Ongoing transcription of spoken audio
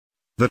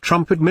The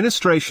Trump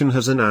administration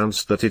has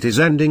announced that it is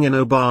ending an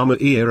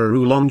Obama-era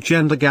rule on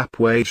gender gap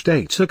wage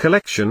data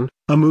collection,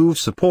 a move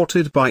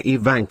supported by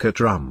Ivanka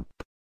Trump.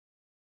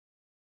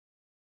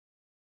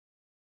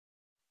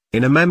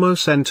 In a memo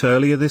sent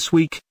earlier this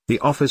week, the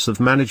Office of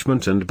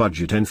Management and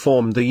Budget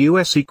informed the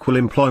U.S. Equal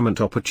Employment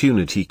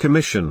Opportunity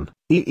Commission,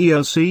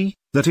 EEOC,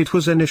 that it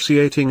was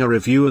initiating a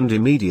review and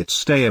immediate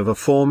stay of a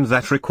form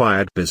that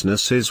required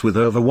businesses with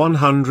over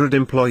 100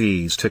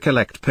 employees to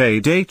collect pay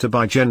data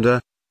by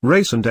gender,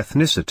 race and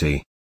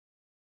ethnicity.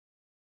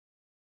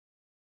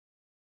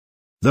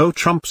 Though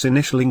Trump's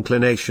initial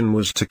inclination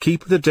was to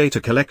keep the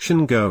data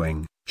collection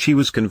going, she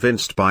was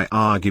convinced by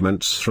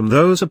arguments from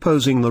those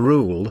opposing the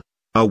rule,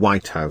 a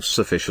White House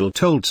official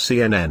told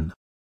CNN.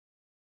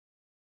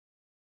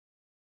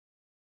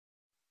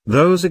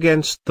 Those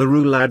against the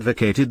rule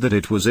advocated that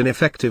it was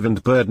ineffective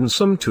and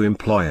burdensome to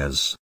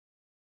employers.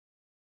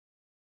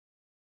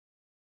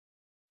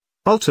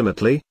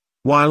 Ultimately,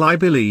 while I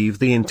believe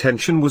the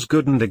intention was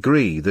good and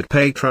agree that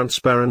pay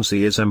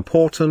transparency is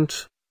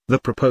important, the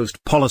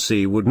proposed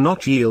policy would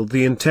not yield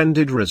the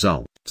intended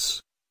results,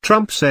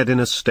 Trump said in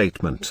a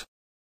statement.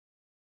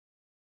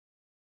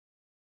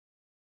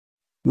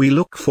 We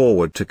look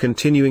forward to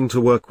continuing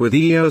to work with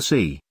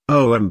EEOC,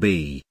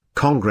 OMB,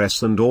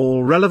 Congress and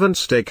all relevant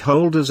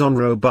stakeholders on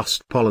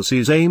robust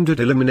policies aimed at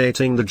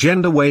eliminating the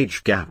gender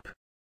wage gap.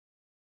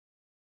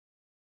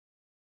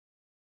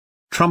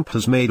 Trump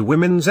has made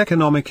women's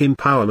economic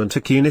empowerment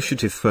a key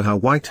initiative for her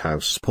White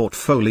House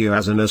portfolio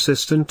as an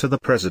assistant to the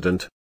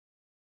president,